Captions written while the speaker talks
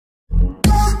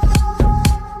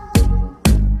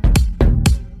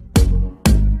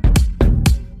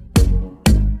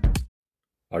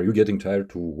Are you getting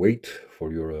tired to wait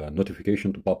for your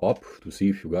notification to pop up to see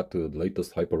if you got the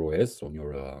latest HyperOS on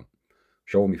your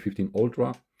Xiaomi 15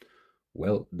 Ultra?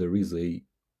 Well, there is a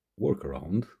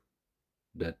workaround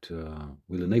that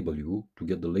will enable you to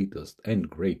get the latest and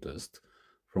greatest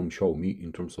from Xiaomi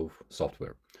in terms of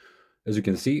software. As you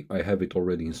can see, I have it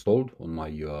already installed on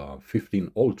my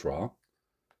 15 Ultra,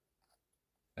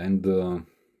 and I'm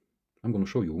going to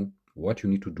show you what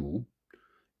you need to do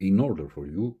in order for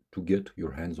you to get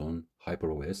your hands on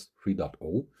HyperOS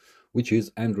 3.0, which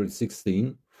is Android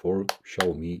 16 for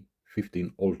Xiaomi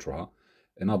 15 Ultra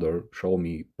and other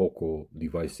Xiaomi Poco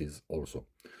devices also.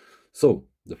 So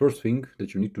the first thing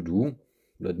that you need to do,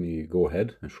 let me go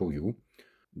ahead and show you.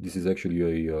 This is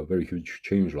actually a very huge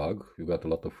changelog. You got a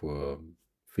lot of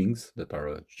things that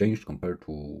are changed compared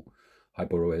to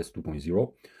HyperOS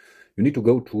 2.0. You need to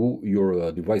go to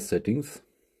your device settings,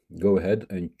 go ahead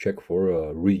and check for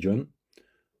a region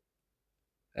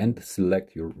and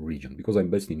select your region. Because I'm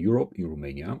based in Europe, in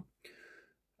Romania,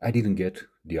 I didn't get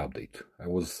the update. I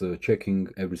was checking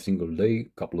every single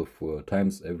day, couple of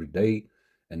times every day,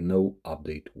 and no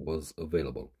update was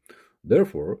available.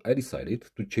 Therefore, I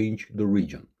decided to change the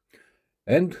region.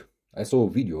 And I saw a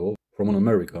video from an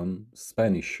American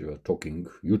Spanish talking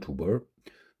YouTuber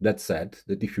that said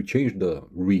that if you change the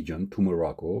region to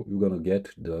Morocco, you're gonna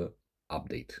get the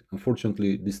update.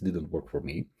 Unfortunately, this didn't work for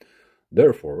me.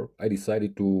 Therefore, I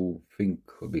decided to think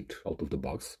a bit out of the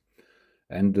box,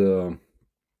 and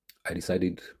I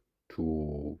decided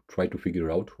to try to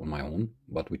figure out on my own,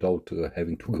 but without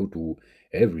having to go to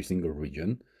every single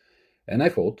region. And I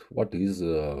thought, what is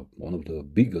one of the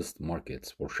biggest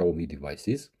markets for Xiaomi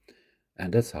devices?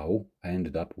 And that's how I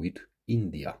ended up with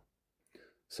India.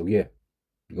 So yeah,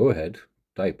 go ahead,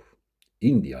 type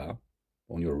India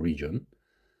on your region,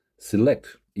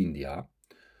 select India,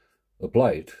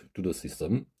 apply it to the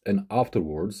system, and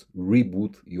afterwards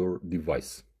reboot your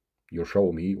device, your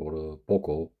Xiaomi or a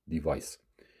Poco device.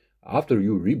 After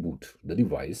you reboot the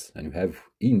device and you have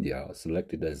India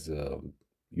selected as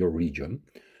your region,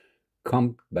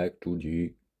 come back to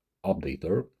the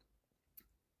updater,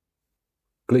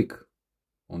 click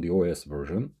on the OS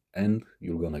version, and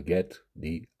you're gonna get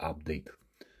the update.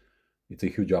 It's a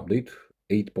huge update,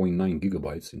 8.9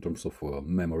 gigabytes in terms of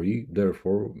memory.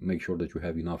 Therefore, make sure that you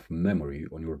have enough memory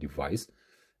on your device,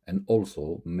 and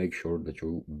also make sure that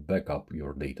you back up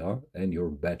your data and your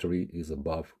battery is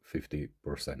above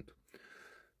 50%.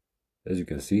 As you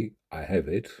can see, I have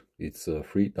it. It's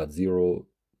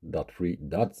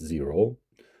 3.0.3.0.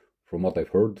 From what I've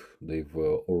heard, they've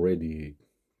already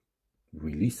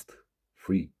released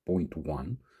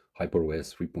 3.1,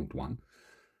 HyperOS 3.1.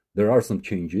 There are some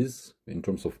changes in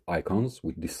terms of icons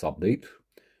with this update,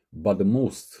 but the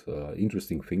most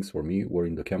interesting things for me were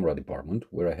in the camera department,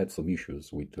 where I had some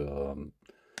issues with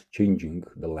changing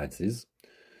the lenses.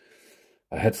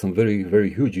 I had some very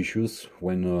huge issues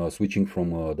when switching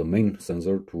from the main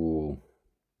sensor to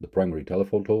the primary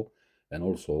telephoto and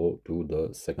also to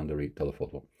the secondary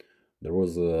telephoto. There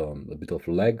was a bit of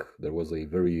lag, there was a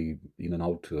very in and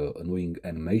out annoying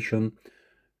animation.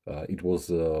 It was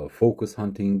focus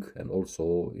hunting, and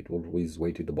also it always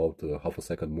waited about half a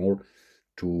second more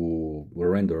to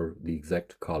render the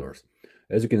exact colors.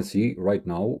 As you can see right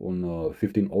now on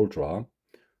 15 Ultra,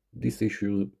 this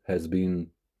issue has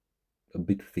been a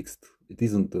bit fixed. It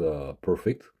isn't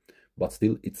perfect, but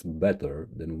still it's better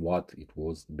than what it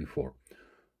was before.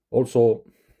 Also,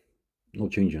 no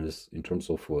changes in terms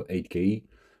of 8K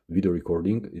video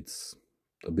recording. It's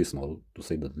abysmal, to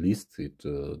say the least. It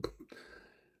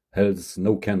has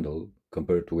no candle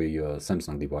compared to a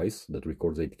Samsung device that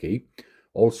records 8K.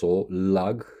 Also,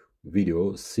 lag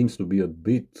video seems to be a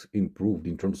bit improved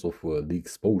in terms of the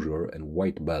exposure and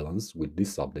white balance with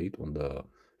this update on the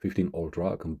 15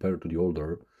 Ultra compared to the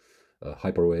older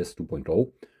HyperOS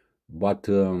 2.0. But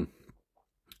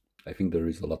I think there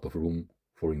is a lot of room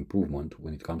for improvement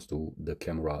when it comes to the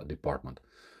camera department.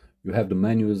 You have the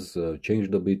menus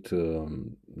changed a bit.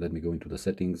 Let me go into the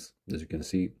settings. As you can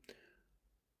see,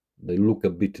 they look a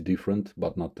bit different,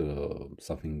 but not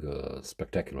something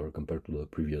spectacular compared to the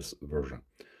previous version.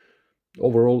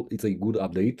 Overall, it's a good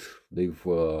update. They've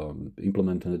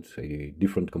implemented a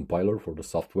different compiler for the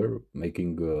software,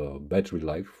 making battery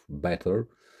life better.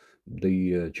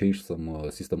 They changed some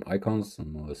system icons,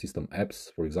 some system apps.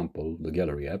 For example, the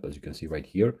gallery app, as you can see right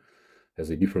here,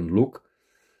 has a different look,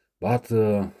 but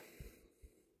the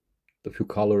few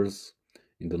colors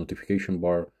in the notification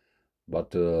bar,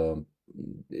 but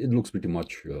it looks pretty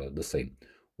much the same.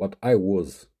 What I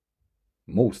was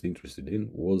most interested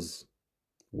in was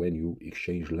when you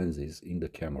exchange lenses in the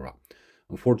camera.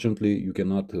 Unfortunately, you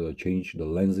cannot change the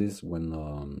lenses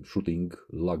when shooting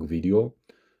log video,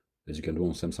 as you can do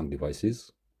on Samsung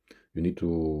devices. You need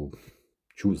to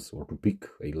choose or to pick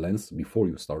a lens before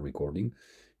you start recording.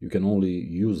 You can only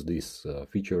use this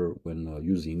feature when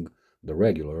using the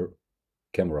regular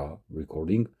camera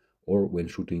recording or when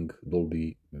shooting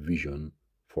Dolby Vision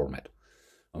format.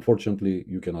 Unfortunately,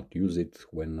 you cannot use it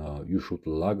when you shoot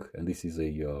log, and this is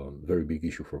a very big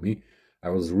issue for me. I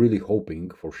was really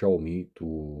hoping for Xiaomi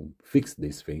to fix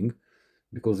this thing,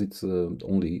 because it's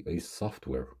only a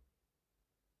software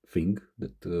thing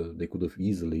that they could have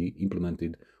easily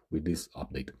implemented with this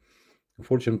update.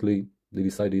 Unfortunately, they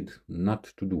decided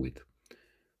not to do it.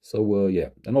 So yeah,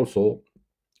 and also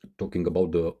talking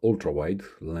about the ultra-wide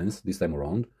lens this time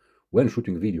around, when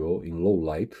shooting video in low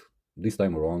light, this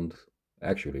time around,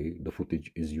 actually the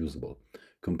footage is usable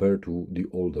compared to the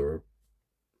older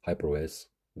HyperOS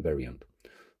variant.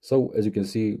 So as you can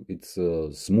see, it's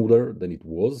smoother than it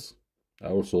was. I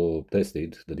also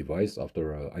tested the device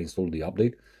after I installed the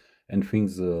update, and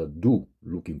things do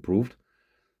look improved.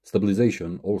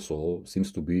 Stabilization also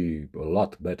seems to be a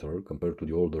lot better compared to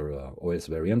the older OS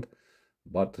variant,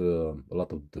 but a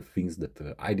lot of the things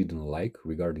that I didn't like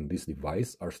regarding this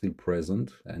device are still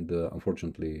present, and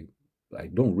unfortunately I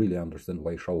don't really understand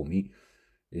why Xiaomi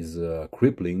is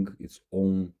crippling its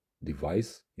own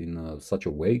device in such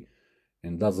a way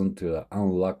and doesn't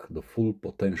unlock the full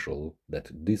potential that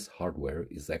this hardware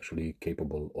is actually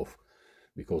capable of.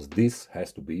 Because this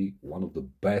has to be one of the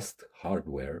best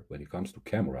hardware when it comes to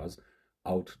cameras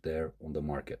out there on the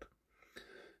market.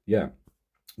 Yeah,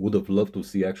 would have loved to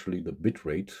see actually the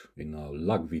bitrate in a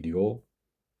log video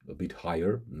a bit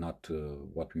higher, not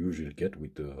what we usually get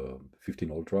with the 15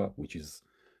 Ultra, which is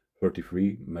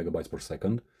 33 megabytes per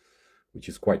second, which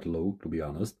is quite low, to be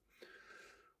honest.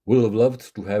 Would have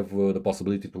loved to have the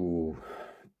possibility to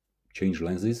change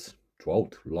lenses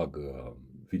throughout log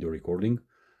video recording.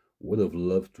 Would have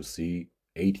loved to see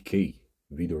 8K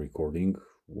video recording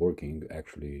working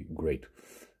actually great.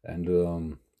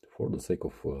 And for the sake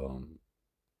of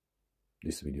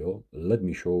this video, let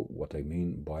me show what I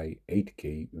mean by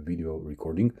 8K video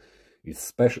recording,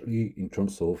 especially in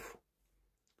terms of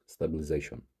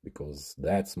stabilization, because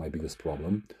that's my biggest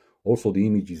problem. Also, the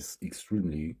image is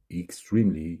extremely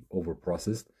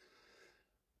overprocessed,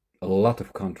 a lot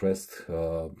of contrast,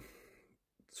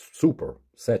 super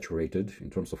saturated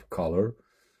in terms of color.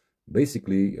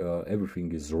 Basically,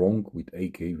 everything is wrong with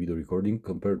 8K video recording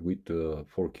compared with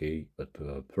 4K at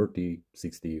 30,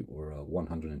 60 or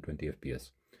 120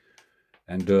 FPS.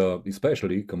 And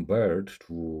especially compared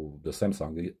to the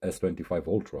Samsung S25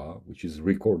 Ultra, which is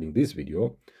recording this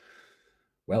video,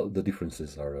 well, the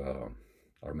differences are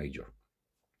major.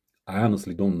 I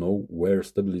honestly don't know where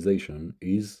stabilization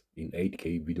is in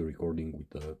 8K video recording with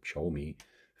the Xiaomi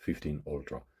 15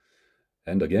 Ultra.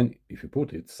 And again, if you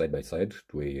put it side by side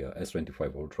to a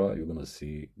S25 Ultra, you're gonna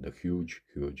see the huge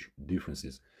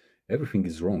differences. Everything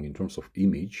is wrong in terms of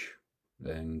image,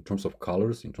 in terms of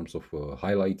colors, in terms of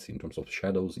highlights, in terms of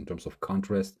shadows, in terms of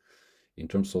contrast, in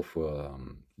terms of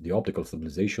the optical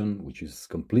stabilization, which is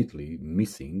completely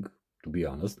missing, to be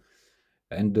honest.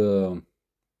 And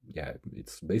yeah,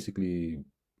 it's basically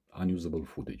unusable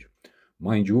footage.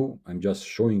 Mind you, I'm just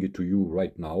showing it to you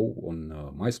right now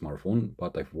on my smartphone,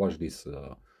 but I've watched this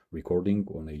recording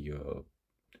on a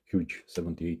huge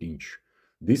 78-inch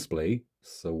display.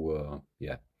 So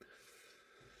yeah,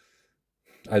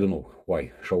 I don't know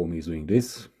why Xiaomi is doing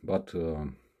this, but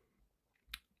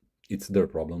it's their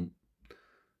problem.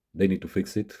 They need to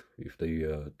fix it if they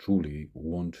truly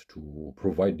want to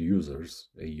provide the users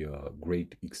a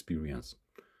great experience.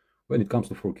 When it comes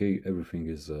to 4K, everything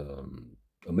is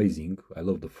amazing. I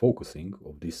love the focusing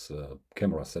of this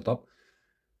camera setup.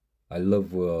 I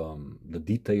love the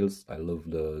details. I love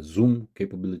the zoom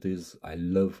capabilities. I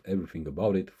love everything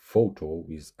about it. Photo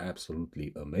is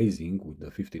absolutely amazing with the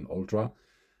 15 Ultra.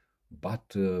 But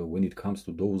when it comes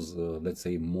to those, let's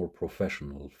say, more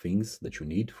professional things that you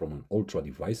need from an Ultra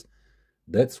device,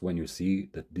 that's when you see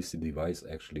that this device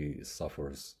actually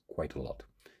suffers quite a lot,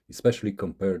 especially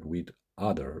compared with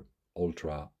other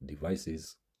Ultra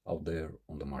devices out there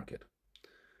on the market.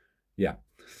 Yeah,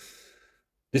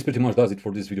 this pretty much does it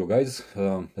for this video, guys.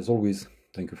 As always,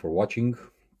 thank you for watching.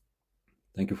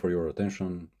 Thank you for your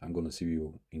attention. I'm gonna see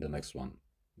you in the next one.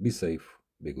 Be safe,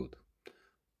 be good.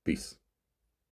 Peace.